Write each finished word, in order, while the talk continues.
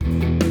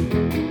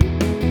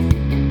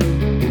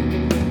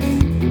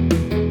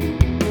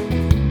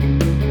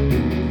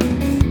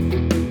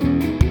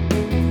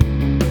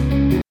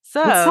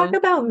let's talk So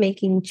about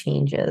making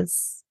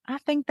changes. I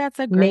think that's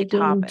a great Making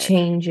topic.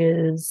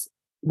 changes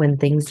when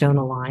things don't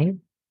align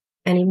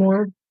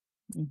anymore,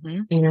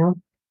 Hmm. you know,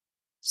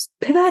 just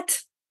pivot,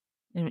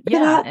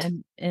 Yeah, pivot.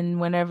 and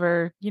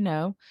whenever,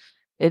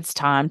 it's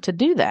time to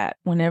do that.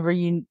 Whenever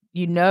you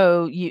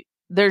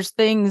there's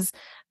things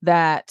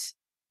that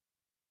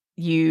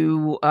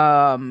you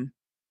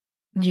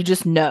you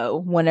just know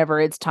whenever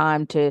it's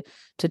time to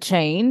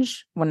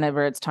change,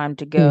 whenever it's time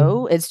to Mm.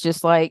 go. It's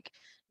just like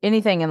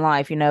anything in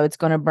life, it's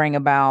going to bring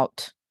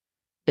about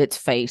its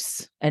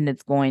face, and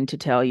it's going to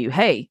tell you,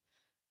 hey,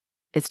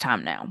 it's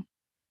time now.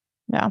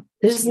 Yeah.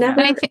 There's You know.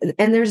 never,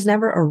 and there's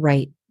never a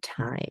right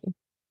time.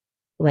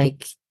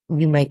 Like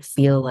you might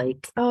feel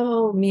like,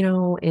 oh,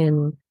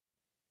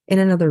 in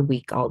another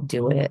week I'll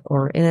do it,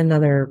 or in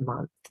another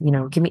month,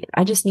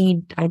 I just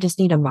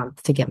need a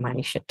month to get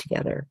my shit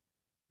together,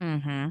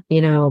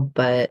 Mm-hmm.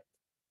 but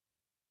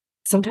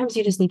sometimes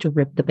you just need to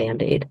rip the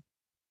band-aid.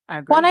 I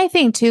agree. Well, and I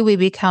think too, we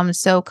become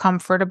so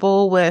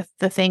comfortable with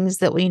the things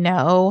that we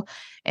know.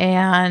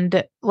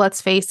 And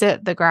let's face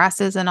it, the grass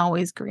isn't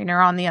always greener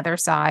on the other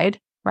side,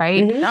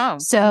 right? Mhm. No,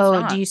 it's So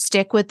not. do you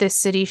stick with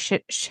this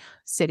this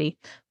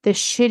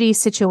shitty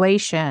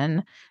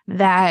situation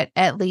that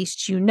at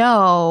least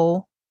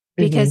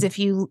because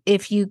Mhm.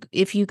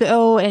 if you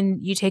go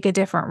and you take a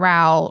different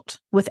route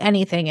with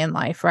anything in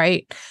life,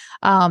 right?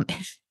 Um,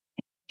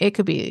 it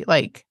could be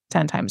like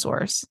 10 times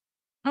worse.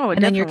 Oh, it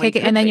And then definitely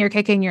could you're be.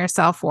 kicking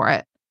yourself for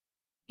it.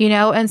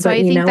 And so But I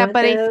you think know that,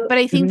 what, though? but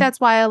I think Mhm. that's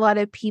why a lot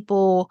of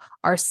people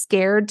are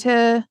scared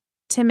to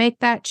make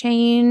that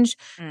change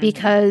Mhm.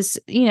 because,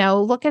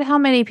 look at how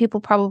many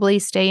people probably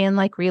stay in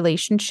like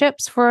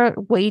relationships for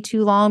way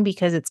too long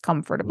because it's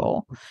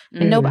comfortable.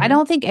 And no, I Mhm.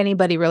 don't think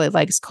anybody really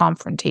likes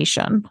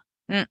confrontation.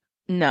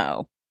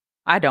 No,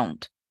 I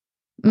don't.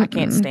 I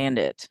can't Mm-mm. stand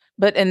it.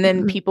 But and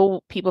then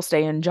Mm-mm. people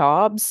stay in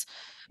jobs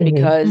Mhm.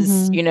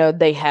 because, Mhm.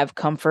 they have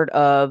comfort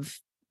of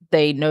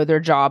they know their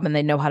job and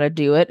they know how to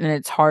do it, and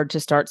it's hard to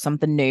start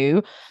something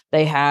new.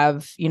 They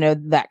have,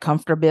 that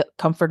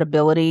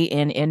comfortability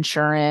in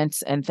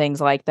insurance and things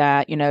like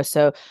that,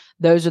 so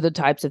those are the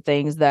types of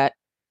things that,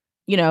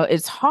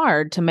 it's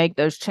hard to make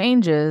those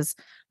changes.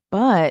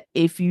 But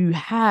if you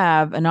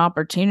have an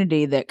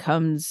opportunity that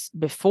comes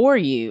before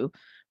you,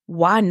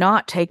 why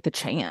not take the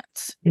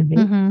chance? Mhm.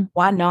 Mhm.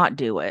 Why not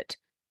do it?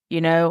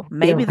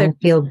 Maybe I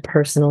feel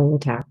personally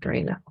attacked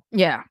right now.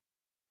 yeah.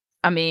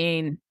 I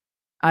mean,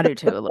 I do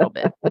too a little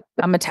bit.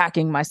 I'm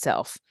attacking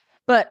myself.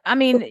 But I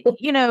mean,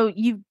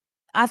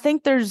 I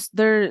think there's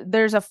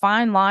a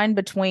fine line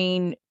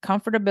between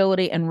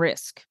comfortability and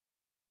risk,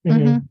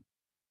 Mhm.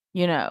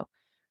 you know,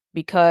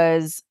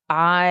 because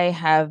I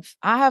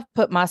have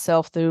put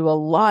myself through a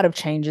lot of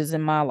changes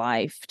in my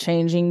life,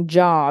 changing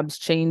jobs,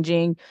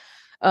 changing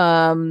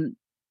um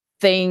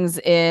things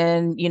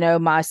in,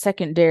 my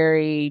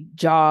secondary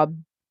job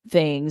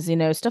things,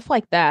 stuff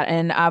like that.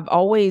 And I've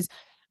always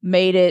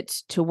made it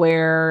to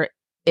where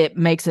it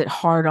makes it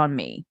hard on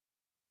me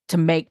to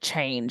make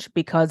change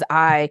because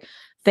I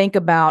think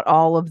about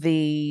all of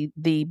the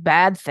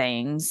bad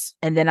things,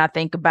 and then I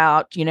think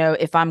about,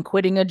 if I'm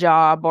quitting a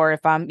job or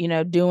if I'm,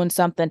 doing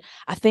something,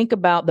 I think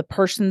about the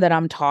person that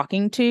I'm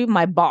talking to,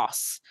 my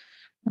boss.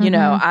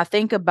 Mhm. I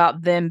think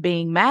about them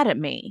being mad at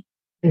me,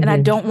 and I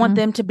Mhm. don't want Mhm.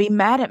 them to be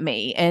mad at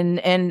me.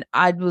 And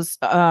I was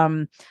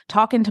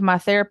talking to my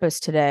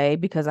therapist today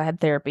because I had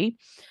therapy,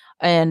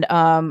 and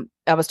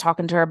I was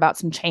talking to her about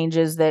some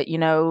changes that,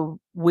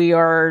 we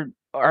are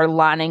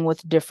aligning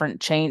with different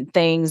chain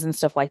things and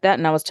stuff like that.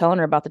 And I was telling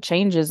her about the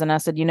changes, and I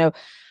said,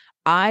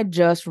 I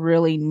just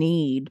really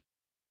need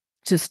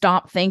to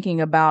stop thinking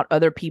about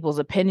other people's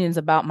opinions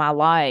about my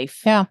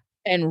life Yeah.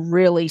 and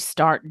really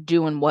start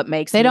doing what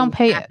makes They don't me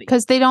pay it happy.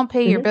 because they don't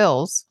pay your Mhm.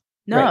 bills.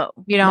 Right.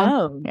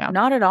 No, Yeah.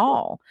 not at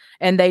all.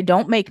 And they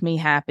don't make me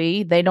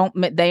happy. They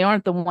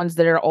aren't the ones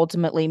that are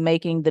ultimately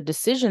making the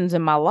decisions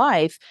in my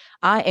life.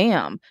 I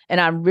am.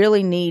 And I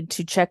really need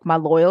to check my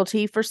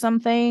loyalty for some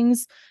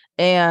things,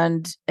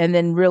 and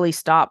then really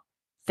stop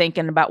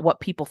thinking about what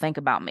people think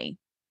about me.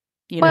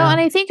 Well,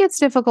 and I think it's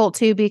difficult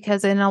too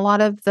because in a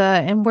lot of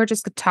and we're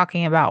just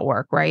talking about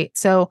work, right?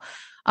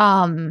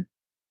 Um,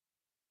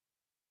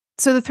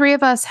 so the three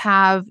of us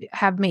have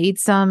made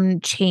some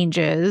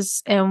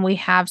changes and we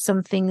have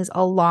some things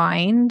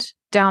aligned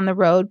down the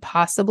road,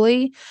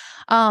 possibly.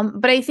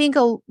 But I think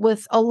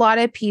with a lot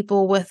of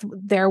people with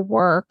their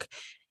work,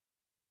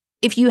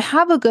 if you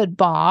have a good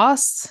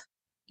boss,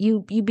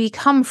 you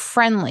become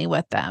friendly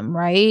with them,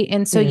 right?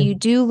 And so you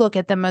do look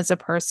at them as a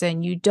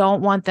person. You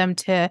don't want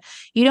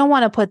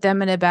to put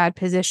them in a bad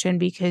position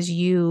because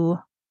you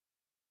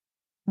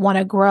want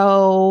to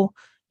grow,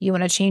 you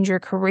want to change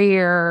your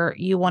career,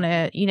 you want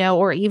to,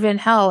 or even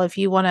hell, if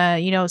you want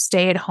to,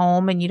 stay at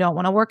home and you don't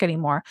want to work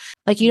anymore.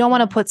 Like you don't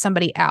want to put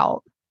somebody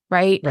out,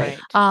 right? Right.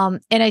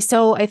 And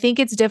I think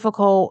it's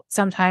difficult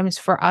sometimes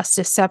for us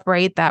to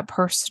separate that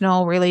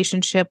personal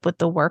relationship with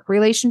the work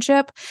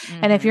relationship.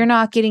 And if you're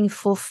not getting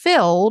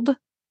fulfilled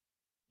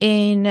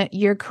in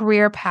your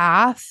career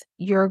path,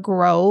 your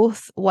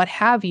growth, what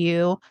have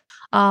you,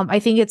 I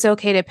think it's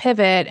okay to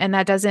pivot, and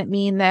that doesn't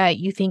mean that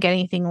you think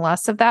anything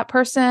less of that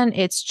person.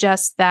 It's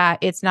just that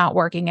it's not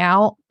working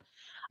out.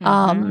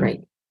 Mhm.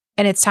 Right.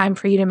 And it's time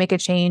for you to make a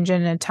change,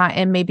 and a time,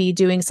 and maybe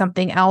doing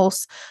something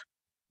else,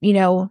 you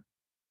know,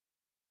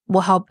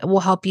 will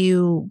help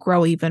you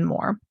grow even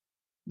more.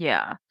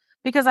 Yeah.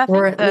 Because I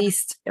Or think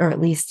at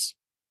least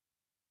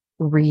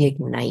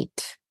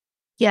reignite,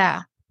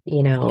 Yeah.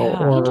 yeah.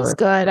 Change is or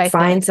good, I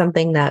find think.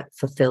 something that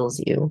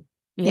fulfills you.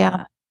 Yeah.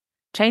 Yeah.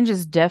 Change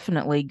is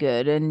definitely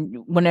good. And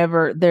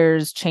whenever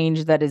there's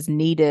change that is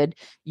needed,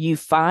 you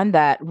find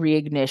that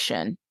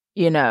reignition,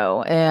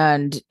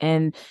 and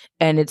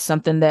it's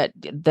something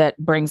that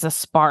brings a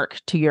spark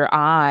to your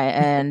eye.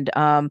 And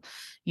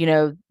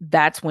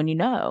that's when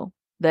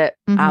that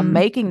I'm Mhm.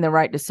 making the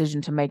right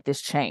decision to make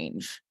this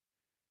change.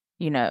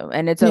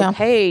 And it's Yeah.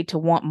 okay to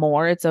want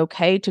more. It's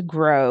okay to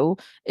grow.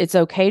 It's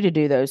okay to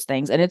do those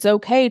things. And it's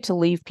okay to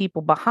leave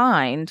people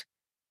behind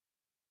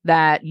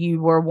that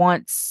you were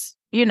once,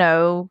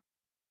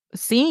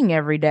 seeing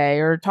every day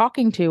or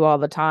talking to all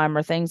the time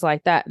or things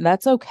like that. And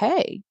that's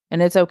okay.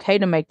 And it's okay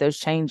to make those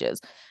changes.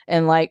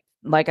 And like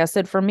I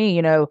said, for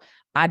me,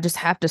 I just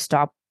have to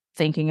stop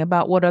thinking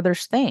about what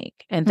others think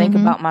and think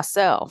Mhm. about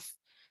myself,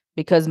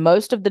 because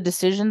most of the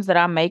decisions that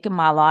I make in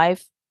my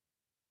life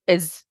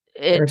is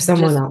it Or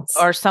someone just else.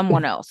 or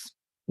someone else.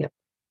 Yep.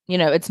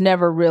 It's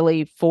never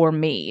really for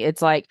me.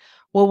 It's like,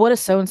 well, what is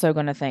so and so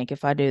going to think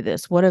if I do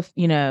this? What if,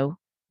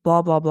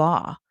 blah blah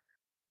blah,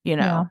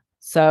 Yeah.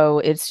 So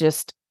it's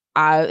just,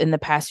 I in the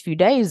past few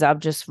days I've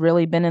just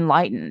really been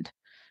enlightened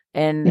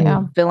and Yeah.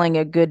 Mm. feeling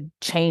a good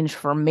change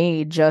for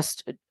me.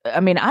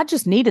 I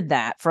just needed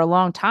that for a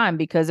long time,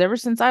 because ever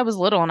since I was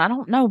little, and I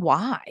don't know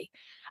why.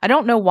 I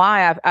don't know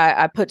why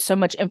I put so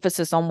much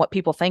emphasis on what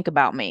people think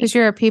about me. Because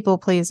you're a people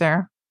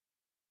pleaser.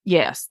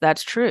 Yes,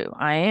 that's true.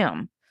 I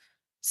am.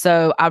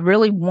 So I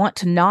really want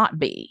to not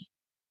be.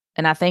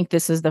 And I think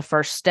this is the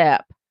first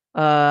step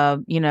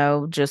of,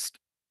 just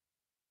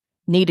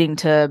needing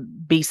to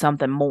be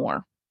something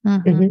more,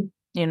 Mhm. Mhm.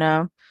 you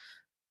know?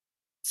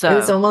 It's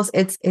So, almost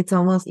it's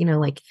almost,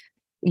 like,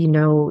 you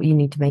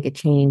need to make a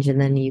change, and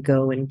then you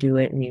go and do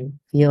it, and you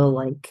feel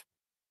like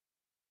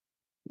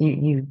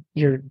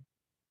you're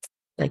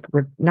like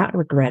not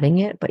regretting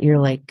it, but you're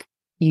like,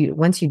 you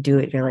once you do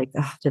it, you're like,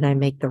 oh, did I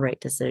make the right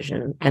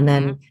decision? And mhm,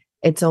 then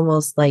it's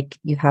almost like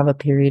you have a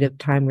period of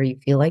time where you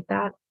feel like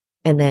that,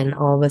 and then mhm,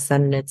 all of a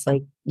sudden it's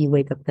like you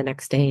wake up the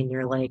next day and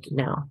you're like,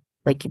 no,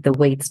 like the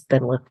weight's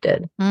been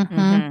lifted. Mhm.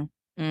 mhm,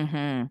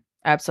 mhm,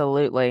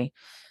 absolutely.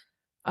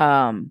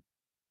 Um,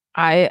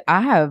 I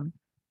have,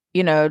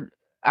 you know,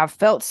 I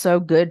felt so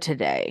good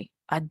today.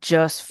 I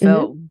just Hmm.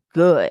 felt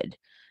good.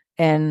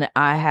 And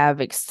I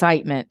have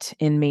excitement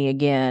in me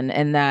again.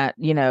 And that,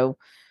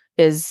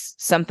 is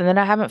something that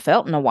I haven't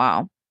felt in a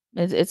while.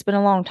 It's been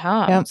a long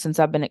time Yep. since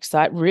I've been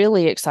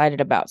really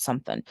excited about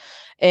something.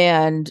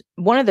 And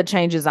one of the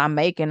changes I'm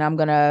making, I'm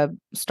going to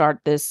start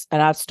this,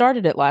 and I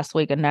started it last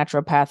week, a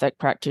naturopathic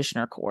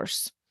practitioner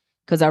course,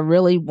 because I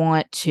really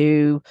want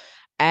to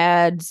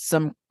add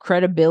some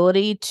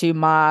credibility to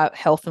my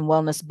health and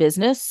wellness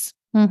business.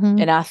 Mhm.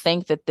 And I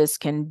think that this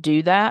can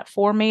do that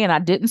for me. And I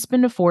didn't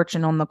spend a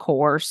fortune on the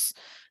course.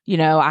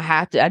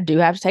 I do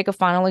have to take a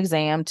final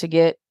exam to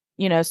get,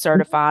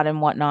 certified and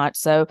whatnot.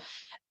 So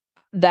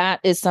that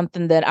is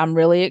something that I'm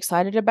really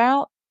excited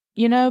about,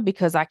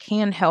 because I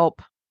can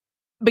help,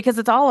 because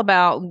it's all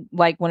about,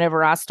 like,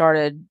 whenever I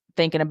started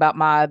thinking about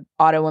my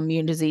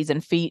autoimmune disease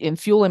and feet and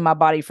fueling my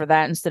body for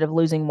that instead of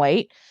losing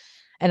weight.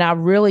 And I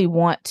really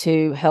want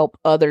to help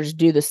others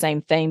do the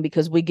same thing,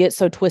 because we get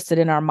so twisted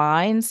in our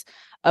minds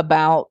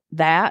about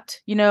that,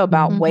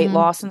 about Hmm. weight Mhm.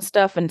 loss and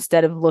stuff,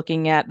 instead of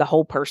looking at the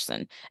whole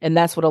person. And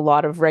that's what a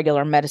lot of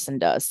regular medicine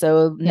does.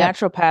 So Yep.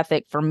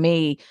 naturopathic for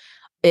me,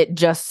 it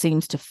just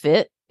seems to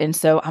fit. And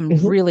so I'm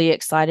Hmm. really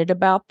excited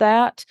about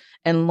that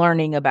and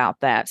learning about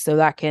that, so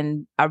that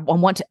I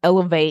want to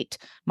elevate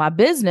my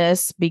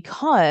business,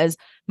 because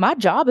my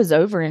job is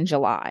over in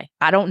July.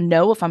 I don't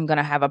know if I'm going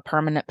to have a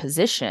permanent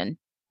position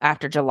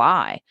after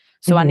July.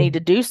 So I need to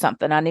Hmm. do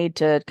something. I need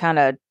to kind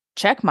of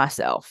check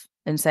myself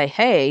and say,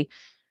 hey,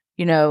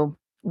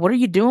 what are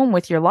you doing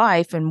with your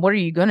life, and what are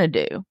you going to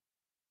do?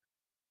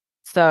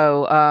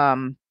 So,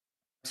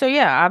 so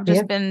yeah, I've Yeah,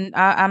 just been,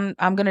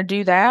 I'm going to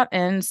do that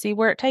and see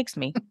where it takes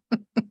me.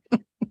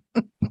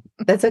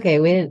 that's okay.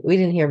 We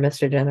didn't hear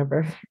Mr.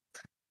 Jennifer.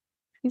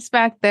 He's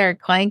back there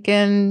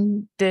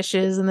clanking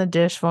dishes in the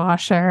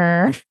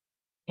dishwasher.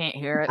 Can't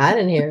hear it. I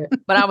didn't hear it.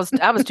 But I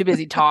was too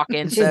busy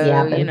talking, She's so,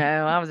 yapping.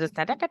 I was just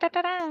da, da, da, da,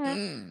 da, da. I've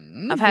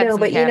Mm. had No, some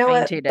but you know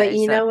caffeine what? But today,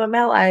 you so know what,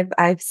 Mel?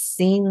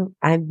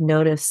 I've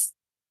noticed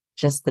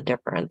just the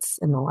difference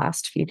in the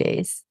last few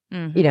days.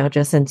 mhm,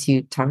 Just since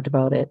you talked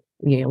about it.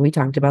 We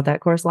talked about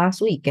that course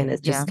last week, and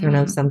it's yeah, just kind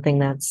of Mhm. something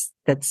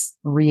that's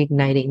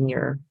reigniting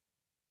your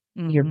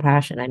mhm,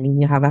 passion. I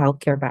mean, you have a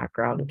healthcare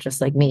background,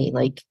 just like me.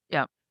 Like,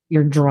 yep,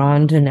 you're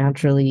drawn to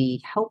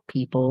naturally help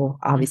people,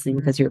 obviously, mhm,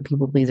 because you're a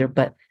people pleaser,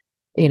 but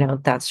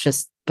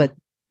but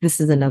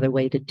this is another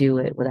way to do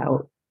it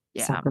without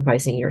yeah,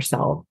 sacrificing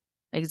yourself.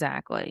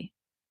 exactly.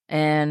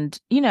 And,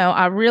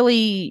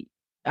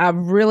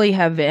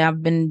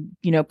 I've been,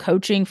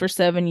 coaching for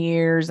 7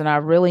 years, and I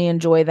really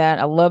enjoy that.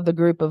 I love the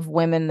group of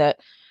women that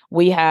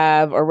we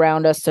have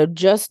around us. So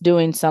just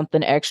doing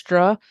something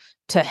extra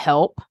to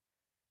help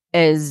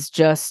is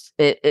just,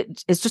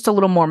 it's just a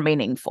little more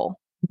meaningful,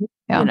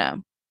 Yeah.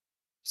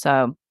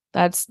 So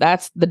that's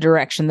the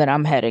direction that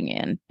I'm heading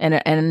in,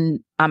 and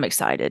I'm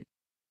excited.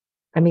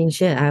 I mean,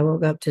 shit, I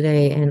woke up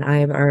today and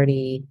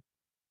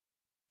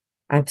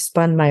I've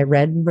spun my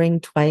red ring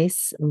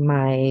twice.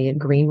 My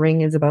green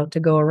ring is about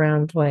to go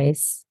around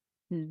twice.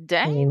 I mean, that's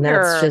Dang. You need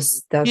to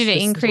just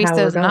increase how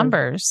we're those going.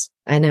 numbers.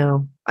 I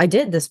know. I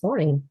did this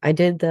morning. I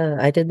did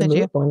the Did you?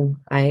 move one.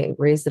 I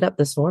raised it up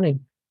this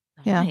morning.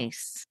 Yeah.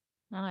 Nice.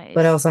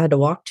 But I also had to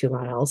walk 2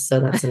 miles,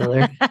 so that's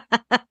another.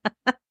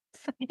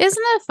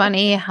 Isn't it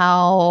funny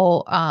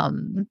how,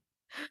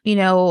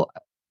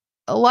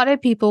 a lot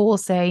of people will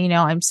say,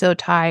 I'm so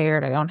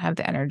tired. I don't have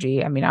the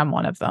energy. I mean, I'm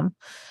one of them.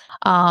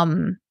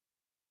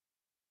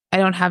 I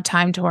don't have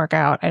time to work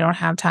out. I don't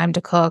have time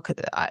to cook.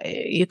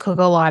 You cook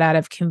a lot out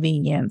of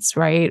convenience,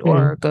 right?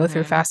 Or go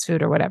through fast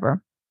food or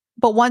whatever.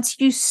 But once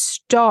you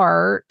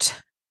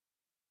start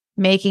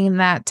making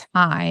that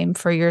time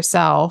for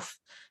yourself,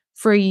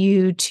 for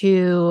you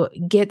to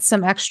get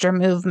some extra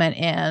movement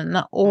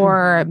in,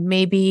 or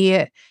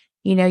maybe,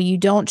 you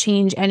don't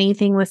change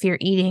anything with your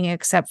eating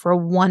except for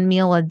one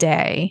meal a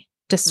day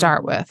to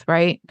start with,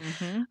 right?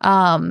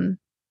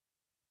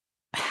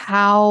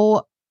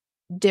 How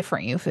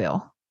different you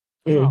feel.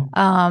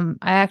 I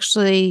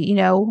actually,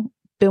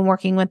 been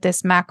working with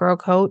this macro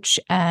coach,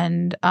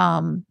 and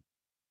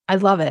I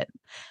love it.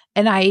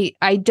 And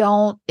I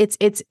don't,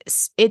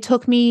 it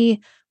took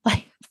me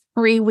like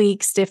 3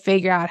 weeks to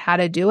figure out how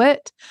to do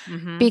it,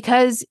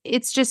 because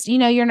it's just,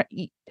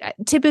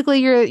 typically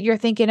you're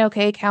thinking,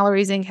 okay,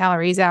 calories in,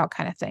 calories out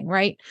kind of thing.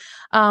 Right.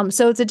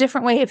 So it's a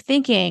different way of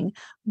thinking,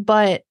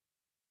 but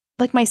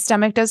like my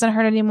stomach doesn't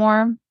hurt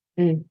anymore.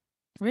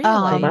 Really?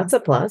 Well, that's a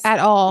plus. At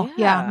all.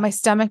 Yeah. Yeah. My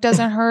stomach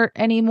doesn't hurt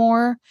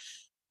anymore.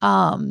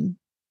 I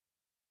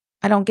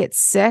don't get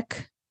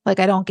sick. Like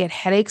I don't get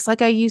headaches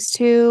like I used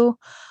to.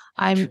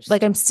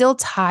 I'm still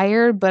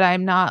tired, but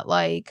I'm not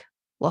like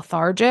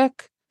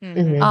lethargic.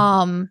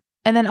 And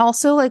then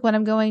also like when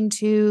I'm going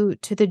to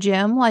the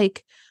gym,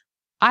 like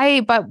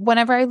but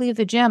whenever I leave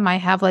the gym, I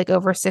have like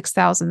over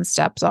 6,000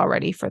 steps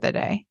already for the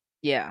day.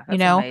 Yeah.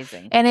 That's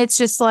amazing. And it's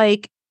just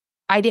like,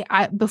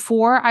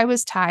 before I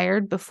was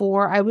tired,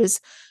 before I was,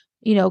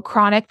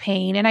 chronic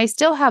pain, and I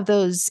still have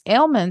those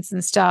ailments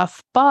and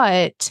stuff,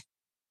 but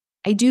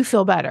I do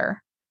feel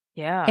better.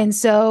 Yeah. And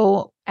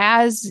so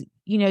as,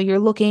 you're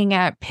looking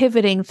at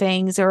pivoting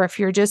things, or if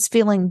you're just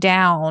feeling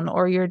down,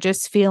 or you're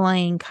just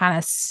feeling kind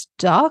of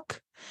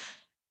stuck,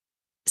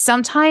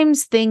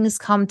 sometimes things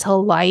come to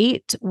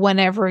light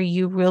whenever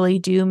you really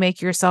do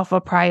make yourself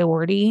a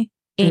priority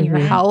in your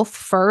health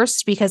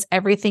first, because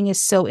everything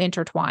is so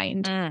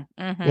intertwined.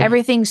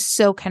 Everything's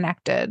so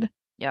connected.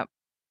 Yep.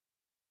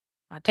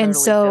 I totally And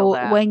feel so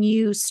that. when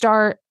you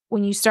start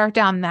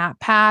down that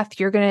path,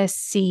 you're going to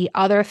see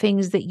other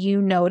things that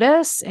you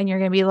notice, and you're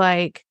going to be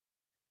like,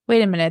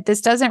 wait a minute,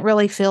 this doesn't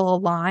really feel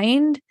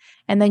aligned.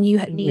 And then you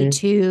need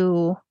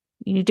to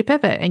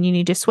pivot, and you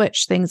need to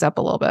switch things up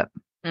a little bit.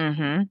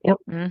 Yep.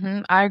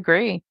 I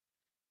agree.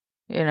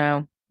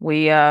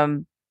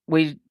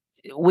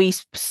 We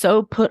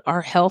so put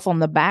our health on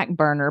the back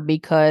burner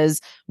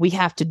because we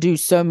have to do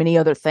so many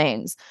other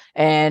things.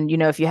 And,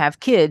 if you have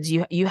kids,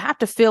 you have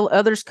to fill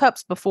others'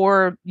 cups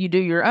before you do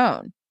your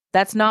own.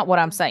 That's not what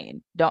I'm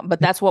saying. But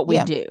that's what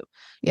we do,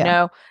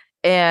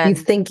 and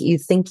you think you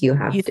think you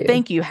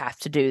have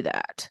to do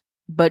that,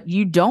 but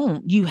you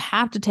don't. You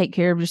have to take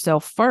care of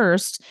yourself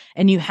first,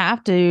 and you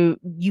have to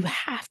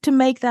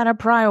make that a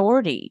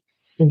priority.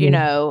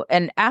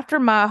 And after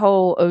my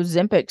whole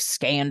Ozempic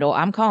scandal,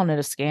 I'm calling it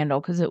a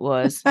scandal because it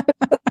was,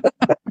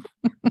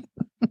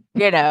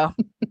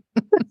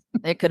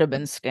 it could have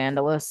been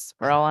scandalous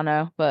for all I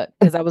know, but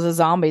because I was a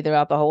zombie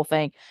throughout the whole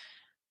thing.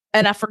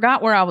 And I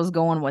forgot where I was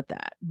going with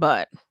that,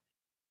 but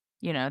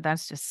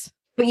that's just.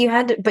 But you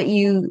had to, but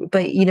you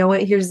know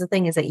what? Here's the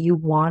thing is that you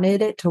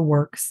wanted it to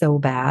work so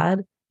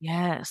bad.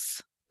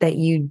 Yes. That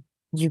you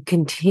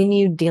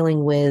continued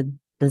dealing with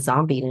the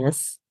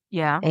zombiness.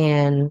 Yeah.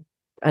 And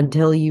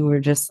until you were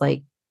just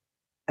like,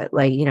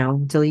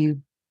 until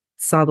you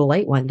saw the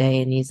light one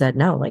day and you said,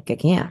 no, like I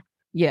can't.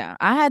 Yeah.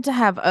 I had to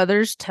have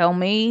others tell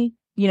me,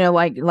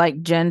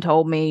 like Jen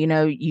told me,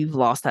 you've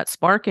lost that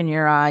spark in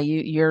your eye.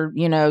 You're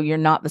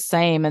not the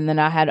same. And then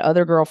I had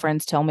other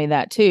girlfriends tell me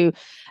that too.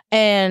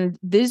 And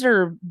these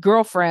are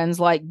girlfriends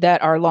like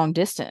that are long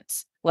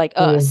distance, like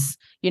us.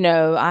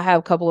 I have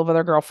a couple of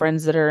other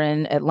girlfriends that are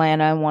in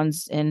Atlanta, and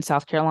one's in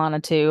South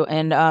Carolina too.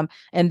 And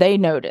they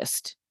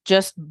noticed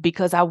just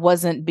because I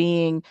wasn't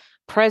being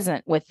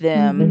present with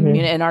them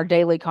in our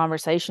daily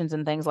conversations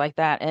and things like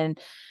that. And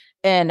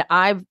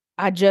I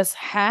just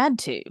had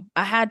to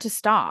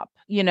stop,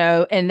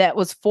 and that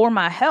was for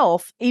my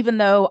health, even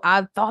though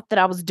I thought that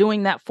I was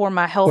doing that for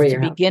my health to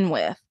begin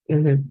with.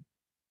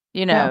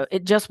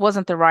 It just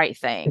wasn't the right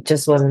thing. It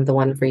just wasn't the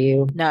one for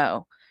you.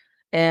 No.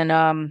 And,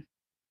 I'm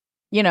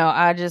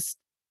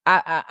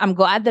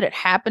glad that it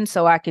happened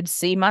so I could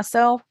see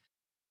myself,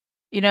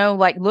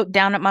 like look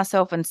down at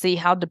myself and see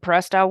how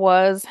depressed I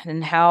was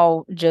and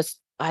how just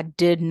I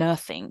did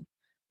nothing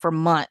for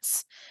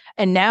months.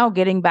 And now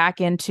getting back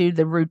into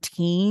the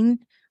routine,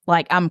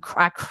 like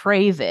I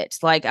crave it.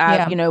 Like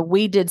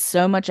we did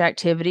so much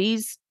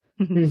activities.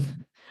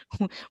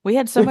 We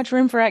had so much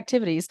room for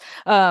activities.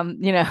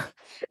 And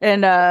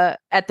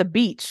at the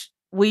beach,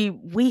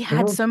 we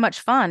had so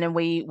much fun, and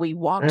we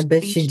walked I the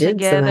bet beach she did some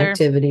together.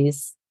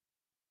 activities.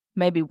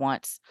 Maybe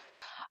once.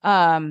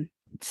 But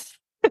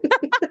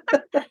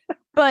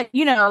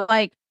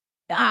like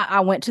I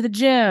went to the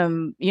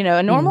gym,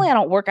 and normally I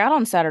don't work out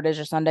on Saturdays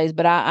or Sundays,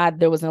 but I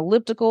there was an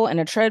elliptical and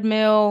a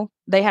treadmill.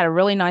 They had a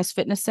really nice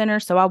fitness center,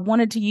 so I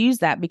wanted to use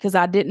that because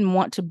I didn't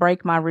want to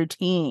break my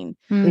routine.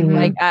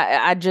 Like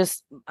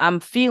I'm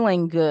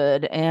feeling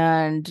good,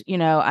 and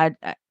I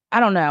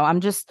don't know. I'm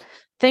just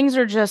things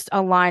are just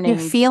aligning.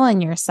 You're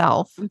feeling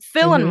yourself. I'm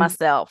feeling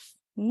myself.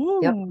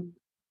 Ooh. Yep.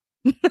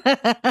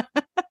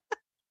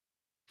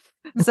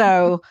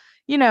 So,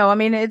 I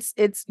mean, it's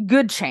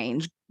good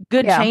change.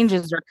 Good Yeah.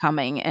 changes are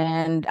coming.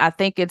 And I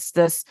think it's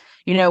this,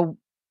 the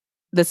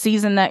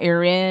season that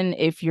you're in,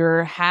 if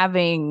you're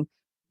having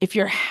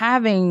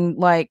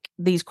like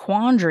these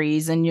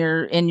quandaries and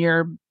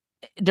you're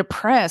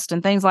depressed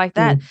and things like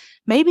that,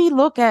 maybe take a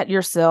look at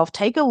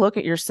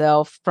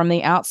yourself from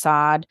the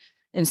outside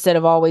instead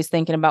of always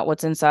thinking about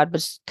what's inside,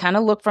 but kind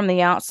of look from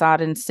the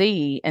outside and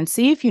see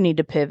if you need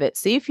to pivot,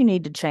 see if you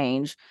need to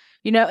change.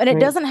 And it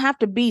doesn't have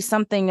to be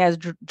something as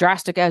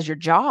drastic as your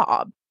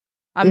job.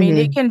 I mean,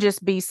 it can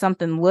just be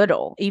something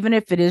little, even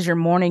if it is your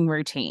morning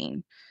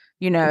routine,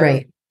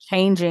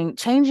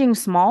 changing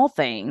small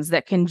things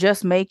that can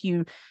just make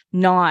you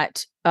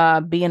not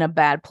be in a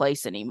bad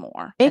place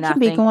anymore. It can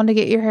be going to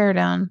get your hair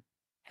done.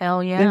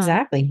 Hell yeah.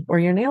 Exactly. Or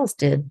your nails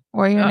did.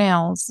 Or your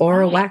nails.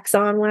 Or a wax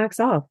on, wax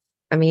off.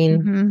 I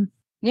mean,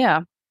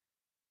 yeah.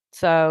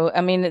 So,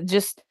 I mean,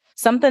 just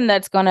something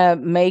that's going to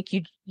make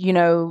you,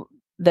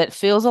 that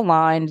feels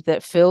aligned,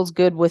 that feels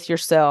good with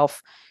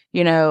yourself,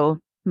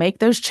 make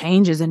those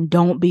changes and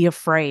don't be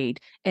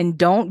afraid and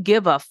don't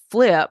give a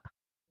flip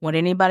what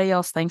anybody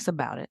else thinks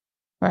about it.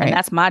 Right. And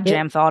that's my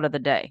jam thought of the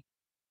day.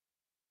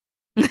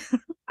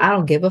 I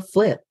don't give a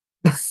flip.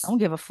 I don't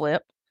give a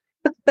flip.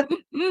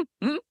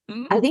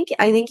 I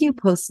think you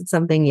posted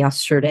something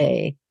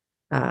yesterday.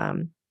 Now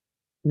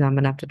I'm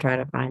going to have to try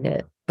to find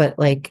it, but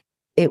like,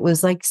 it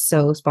was like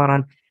so spot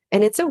on.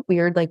 And it's so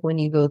weird, like when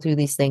you go through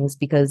these things,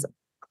 because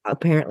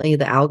apparently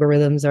the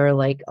algorithms are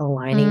like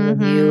aligning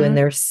with you and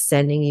they're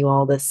sending you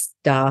all this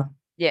stuff.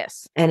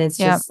 Yes. And it's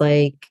just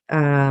like,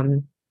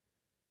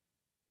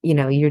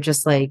 you're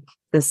just like,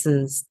 this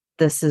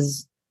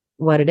is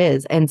what it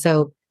is. And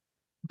so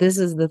this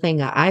is the thing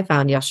that I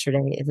found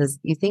yesterday is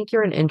you think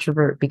you're an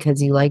introvert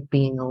because you like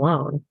being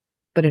alone,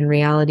 but in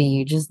reality,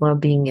 you just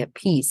love being at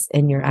peace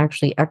and you're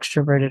actually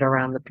extroverted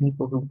around the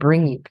people who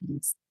bring you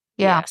peace.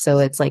 Yeah. So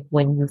it's like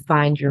when you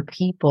find your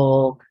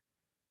people,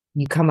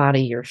 you come out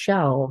of your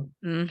shell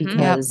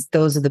because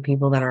those are the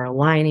people that are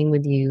aligning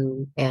with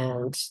you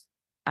and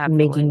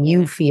making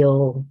you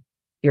feel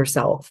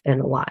yourself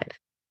and alive.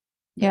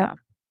 Yeah.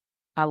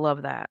 I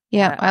love that.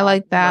 Yeah, I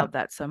like that. I love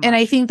that so much. And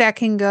I think that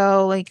can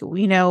go like,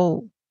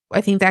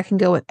 I think that can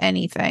go with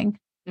anything,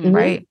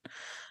 right?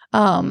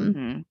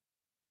 With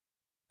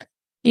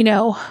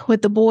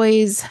the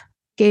boys,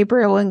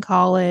 Gabriel in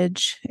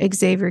college,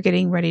 Xavier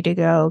getting ready to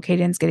go,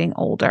 Caden's getting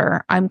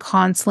older. I'm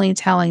constantly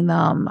telling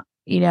them,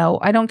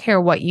 I don't care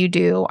what you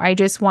do. I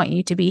just want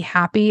you to be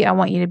happy. I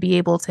want you to be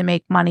able to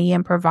make money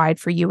and provide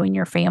for you and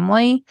your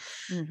family.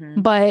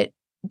 But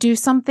do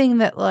something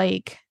that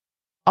like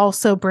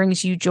also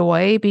brings you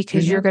joy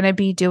because you're going to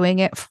be doing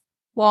it for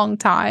a long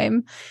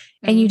time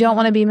and you don't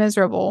want to be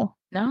miserable.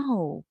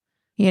 No.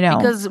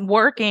 Because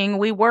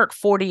we work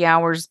 40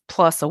 hours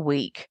plus a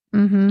week.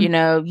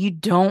 You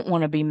don't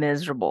want to be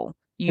miserable.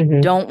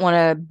 You don't want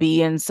to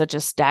be in such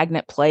a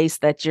stagnant place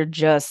that you're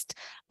just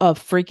a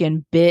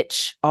freaking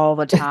bitch all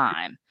the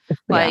time.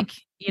 Like,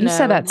 you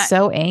said that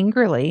so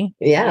angrily.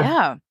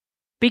 Yeah.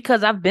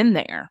 Because I've been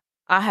there.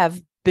 I have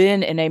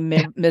been in a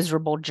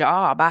miserable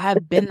job. I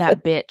have been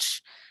that bitch,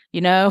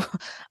 I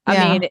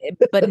mean,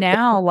 but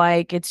now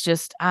like, it's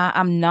just,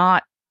 I'm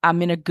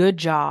in a good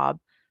job.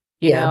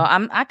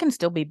 I can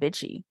still be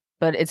bitchy,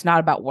 but it's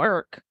not about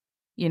work,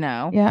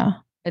 Yeah.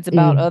 It's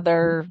about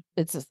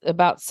it's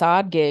about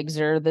side gigs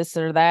or this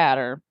or that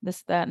or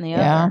this, that, and the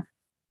other.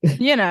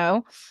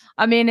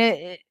 I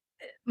mean,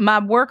 my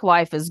work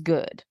life is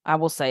good. I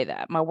will say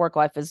that my work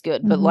life is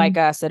good. But like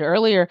I said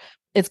earlier,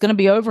 it's going to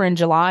be over in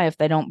July if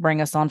they don't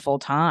bring us on full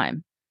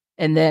time.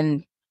 And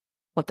then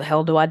what the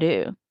hell do I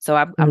do? So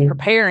I'm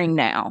preparing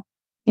now.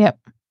 Yep.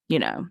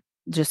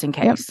 Just in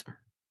case.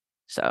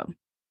 So,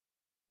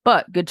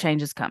 but good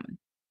change is coming.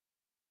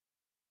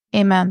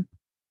 Amen.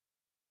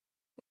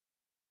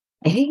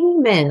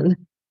 Amen.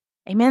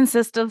 Amen,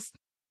 sisters.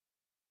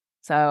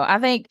 So I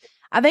think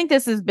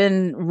this has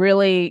been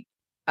really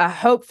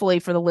hopefully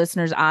for the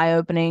listeners,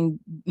 eye-opening,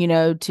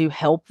 to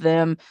help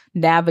them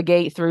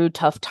navigate through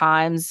tough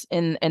times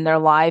in their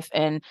life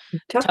and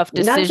tough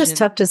decisions. Not just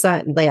tough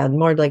design, yeah,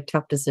 more like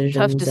tough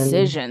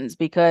decisions.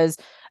 Because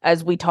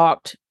as we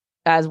talked,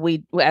 as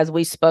we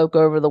spoke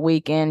over the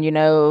weekend,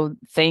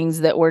 things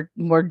that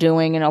we're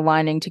doing and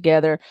aligning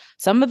together,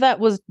 some of that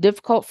was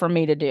difficult for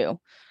me to do.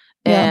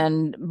 Yeah.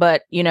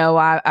 But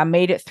I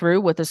made it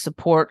through with the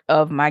support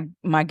of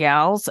my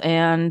gals,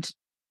 and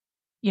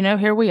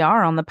here we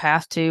are on the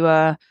path to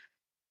a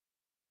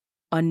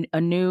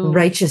new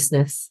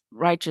righteousness.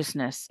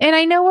 And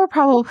I know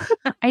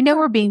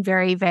we're being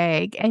very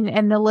vague,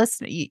 and the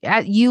listener,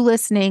 you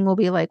listening will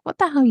be like, what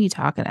the hell are you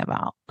talking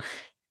about?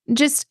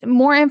 Just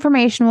more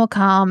information will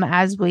come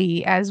as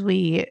we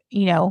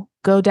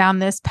go down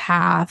this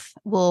path.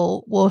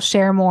 We'll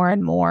share more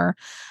and more,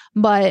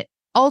 but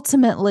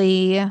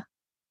ultimately,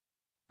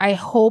 I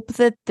hope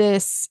that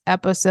this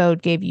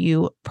episode gave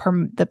you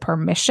the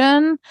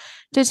permission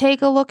to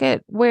take a look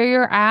at where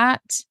you're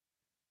at.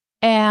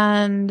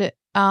 And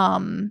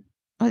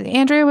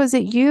Andrea, was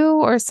it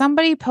you or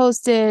somebody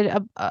posted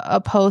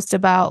a post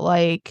about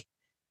like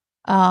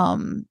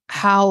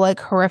how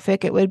like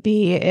horrific it would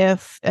be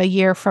if a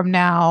year from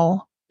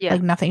now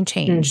like nothing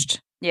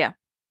changed. Yeah.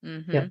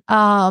 Mm-hmm. Yeah.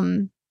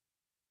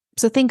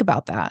 So think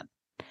about that.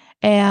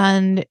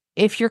 And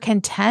if you're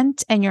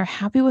content and you're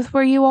happy with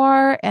where you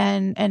are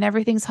and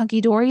everything's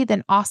hunky-dory,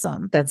 then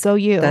awesome. Go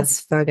you.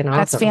 That's fucking awesome.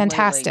 That's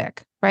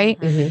fantastic, right?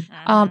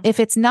 Mm-hmm. If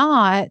it's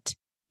not,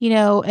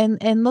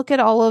 and look at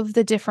all of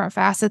the different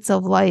facets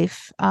of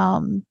life.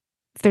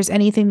 If there's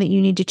anything that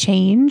you need to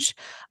change,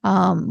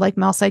 like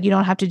Mel said, you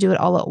don't have to do it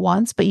all at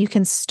once, but you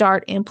can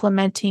start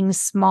implementing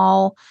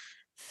small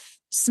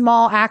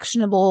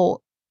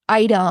actionable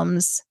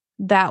items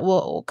that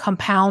will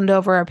compound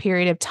over a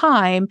period of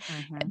time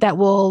that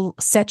will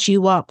set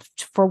you up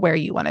for where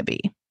you want to be.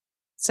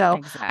 So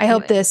exactly. I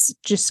hope this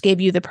just gave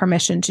you the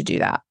permission to do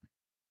that.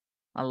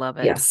 I love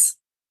it. Yes.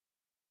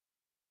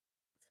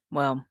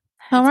 Well,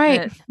 all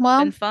right.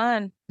 Well, been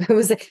fun. It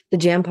was the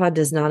Jam Pod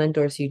does not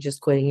endorse you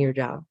just quitting your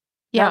job.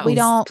 Yeah, no, we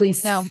don't.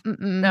 Please, no.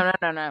 No.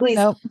 Please,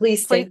 nope.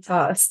 please stay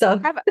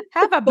stuff.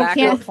 Have a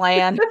backup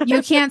plan.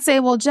 You can't say,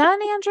 "Well,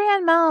 John, Andrea,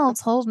 and Mel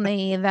told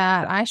me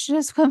that I should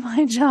just quit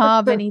my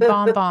job and eat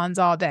bonbons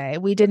all day."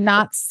 We did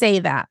not say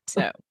that.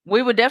 No,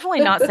 we would definitely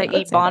not say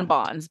eat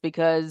bonbons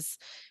because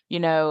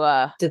did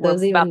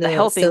those even about the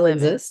healthy still living.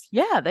 exist?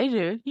 Yeah, they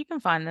do. You can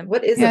find them.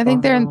 What is it? I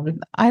think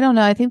I don't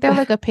know. I think they're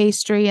like a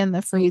pastry in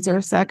the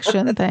freezer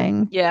section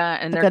thing. Yeah,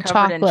 and like they're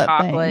covered in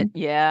chocolate.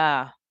 Thing.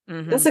 Yeah.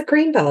 Mm-hmm. That's a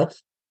cream puff.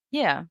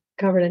 Yeah.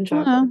 Covered in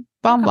chocolate.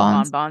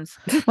 Bonbons.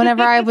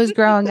 Whenever I was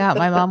growing up,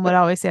 my mom would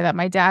always say that.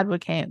 My dad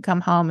would come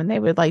home and they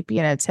would like be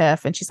in a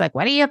tiff. And she's like,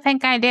 "What do you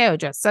think I do?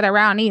 Just sit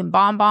around eating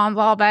bonbons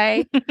all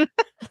day?"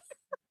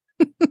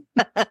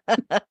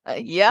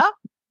 Yeah.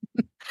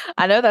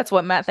 I know that's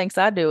what Matt thinks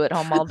I do at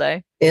home all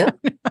day. Yeah.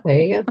 There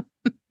you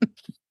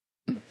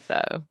go.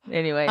 So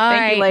anyway,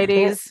 thank you,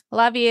 ladies.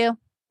 Love you.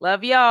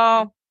 Love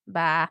y'all.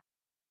 Bye.